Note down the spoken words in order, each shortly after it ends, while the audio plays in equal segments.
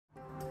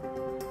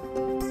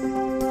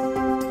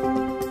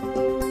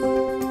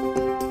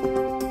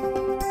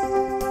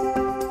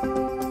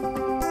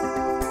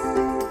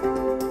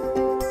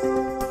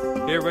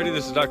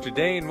this is Dr.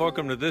 Dain.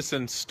 Welcome to this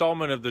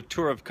installment of the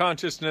Tour of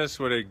Consciousness.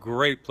 What a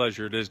great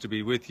pleasure it is to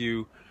be with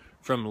you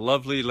from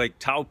lovely Lake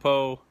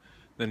Taupo,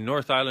 the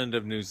North Island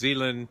of New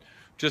Zealand.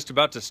 Just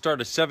about to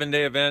start a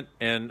 7-day event,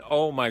 and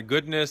oh my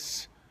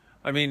goodness,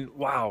 I mean,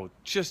 wow,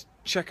 just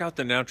check out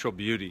the natural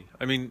beauty.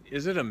 I mean,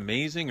 is it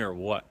amazing or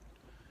what?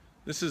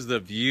 This is the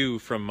view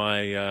from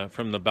my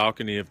from the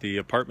balcony of the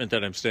apartment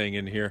that I'm staying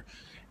in here.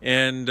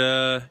 And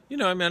you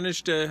know, I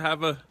managed to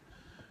have a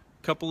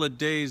couple of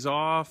days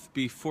off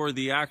before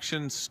the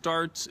action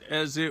starts,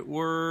 as it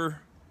were,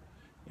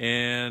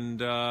 and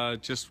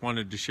just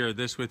wanted to share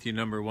this with you.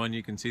 Number one,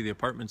 you can see the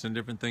apartments and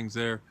different things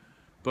there,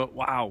 but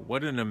wow,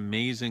 what an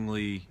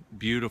amazingly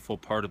beautiful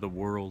part of the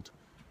world.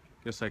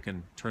 Guess I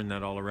can turn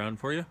that all around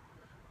for you.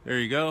 There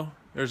you go.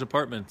 There's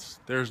apartments,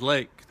 there's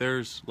lake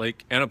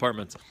and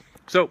apartments.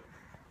 So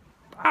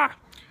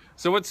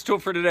what's the tool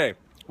for today?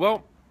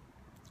 Well,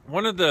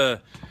 one of the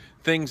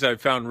things I've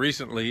found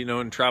recently, you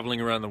know, in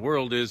traveling around the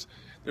world, is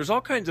there's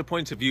all kinds of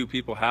points of view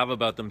people have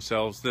about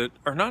themselves that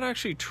are not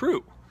actually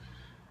true.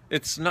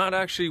 It's not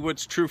actually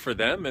what's true for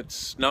them.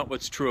 It's not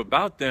what's true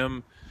about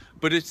them,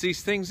 but it's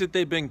these things that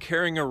they've been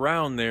carrying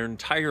around their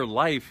entire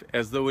life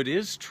as though it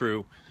is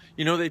true.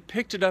 You know, they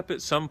picked it up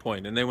at some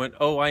point and they went,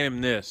 oh, I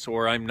am this,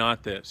 or I'm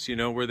not this, you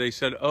know, where they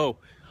said, oh,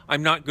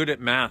 I'm not good at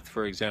math,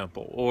 for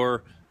example,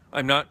 or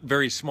I'm not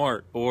very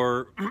smart,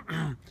 or,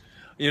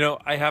 you know,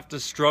 I have to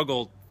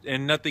struggle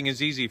and nothing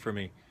is easy for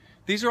me.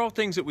 These are all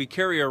things that we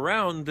carry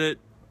around that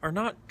are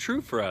not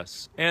true for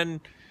us. And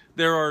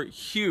there are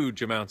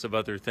huge amounts of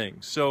other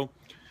things. So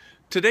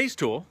today's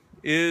tool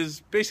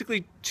is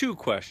basically two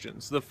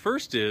questions. The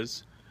first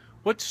is,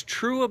 what's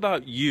true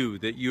about you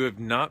that you have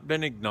not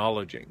been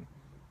acknowledging?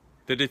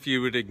 That if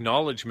you would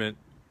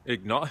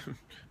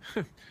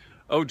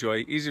oh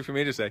joy, easy for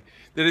me to say,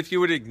 that if you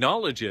would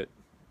acknowledge it,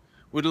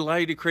 would allow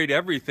you to create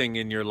everything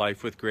in your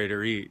life with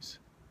greater ease.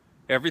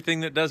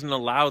 Everything that doesn't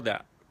allow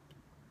that,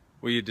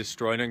 will you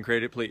destroy and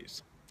uncreate it,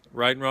 please?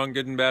 Right and wrong,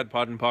 good and bad,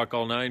 pod and pock,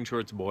 all nine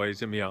shorts,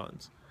 boys and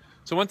beyonds.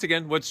 So once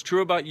again, what's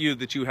true about you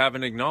that you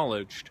haven't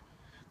acknowledged,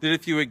 that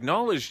if you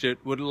acknowledged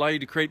it, would allow you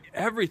to create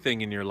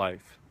everything in your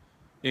life,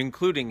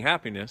 including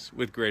happiness,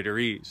 with greater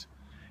ease.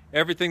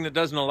 Everything that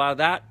doesn't allow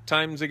that,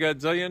 times a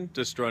godzillion,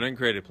 destroy and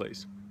uncreate it,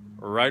 please.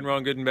 Right and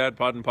wrong, good and bad,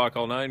 pod and pock,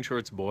 all nine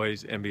shorts,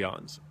 boys and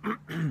beyonds.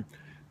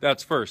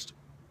 That's first.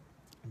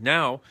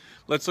 Now,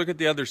 let's look at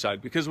the other side,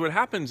 because what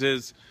happens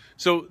is,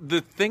 so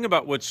the thing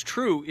about what's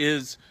true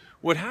is,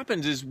 what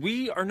happens is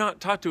we are not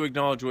taught to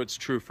acknowledge what's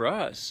true for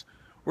us.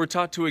 We're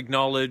taught to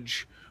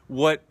acknowledge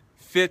what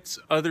fits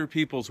other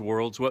people's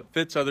worlds, what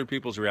fits other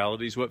people's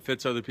realities, what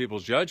fits other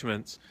people's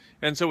judgments.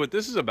 And so what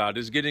this is about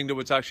is getting to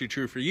what's actually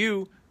true for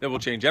you that will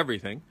change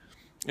everything.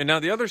 And now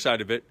the other side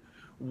of it,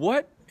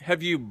 what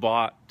have you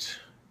bought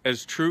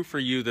as true for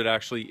you that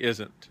actually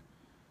isn't?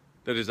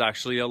 That is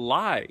actually a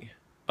lie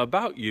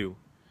about you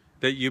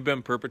that you've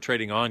been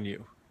perpetrating on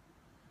you.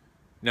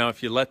 Now,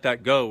 if you let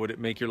that go, would it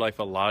make your life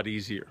a lot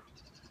easier?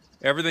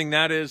 Everything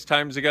that is,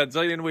 times a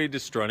godzillion, we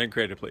destroy and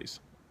create it, please.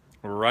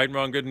 Right and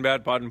wrong, good and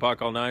bad, pod and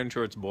pock, all nine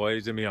shorts,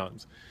 boys and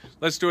beyonds.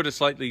 Let's do it a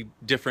slightly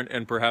different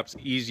and perhaps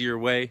easier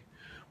way.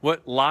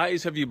 What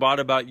lies have you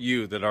bought about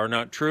you that are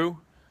not true,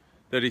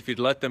 that if you'd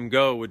let them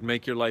go would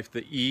make your life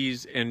the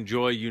ease and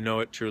joy you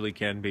know it truly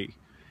can be?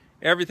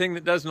 Everything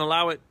that doesn't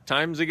allow it,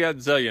 times a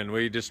godzillion,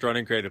 we destroy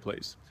and create it,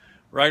 please.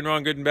 Right and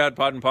wrong, good and bad,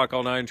 pod and pock,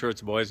 all nine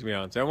shorts, boys and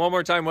beyonds. And one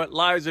more time, what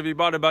lies have you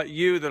bought about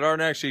you that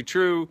aren't actually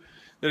true,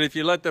 that if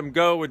you let them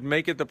go would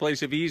make it the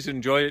place of ease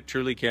and joy it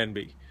truly can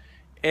be?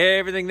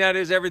 Everything that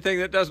is, everything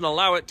that doesn't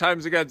allow it,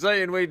 times a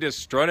godzillion, we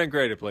destroy and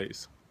create it,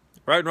 please.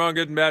 Right and wrong,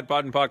 good and bad,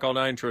 pod and pock, all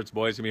nine shorts,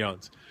 boys and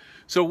beyonds.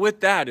 So with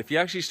that, if you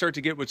actually start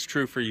to get what's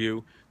true for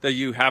you that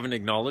you haven't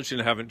acknowledged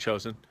and haven't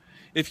chosen,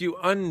 if you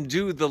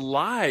undo the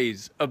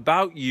lies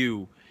about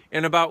you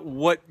and about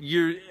what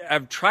you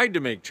have tried to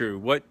make true,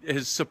 what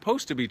is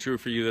supposed to be true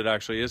for you that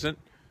actually isn't,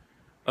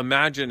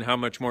 imagine how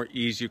much more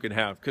ease you can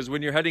have. Because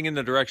when you're heading in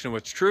the direction of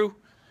what's true,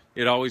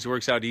 it always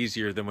works out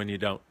easier than when you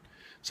don't.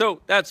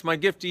 So that's my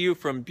gift to you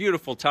from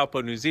beautiful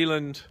Taupo, New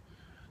Zealand.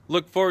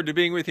 Look forward to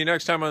being with you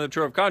next time on the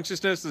Tour of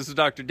Consciousness. This is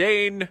Dr.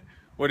 Dain.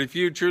 What if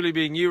you, truly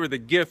being you, are the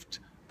gift,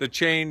 the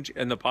change,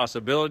 and the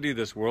possibility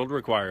this world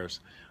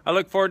requires? I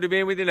look forward to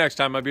being with you next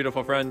time, my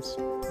beautiful friends.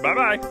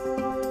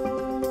 Bye-bye.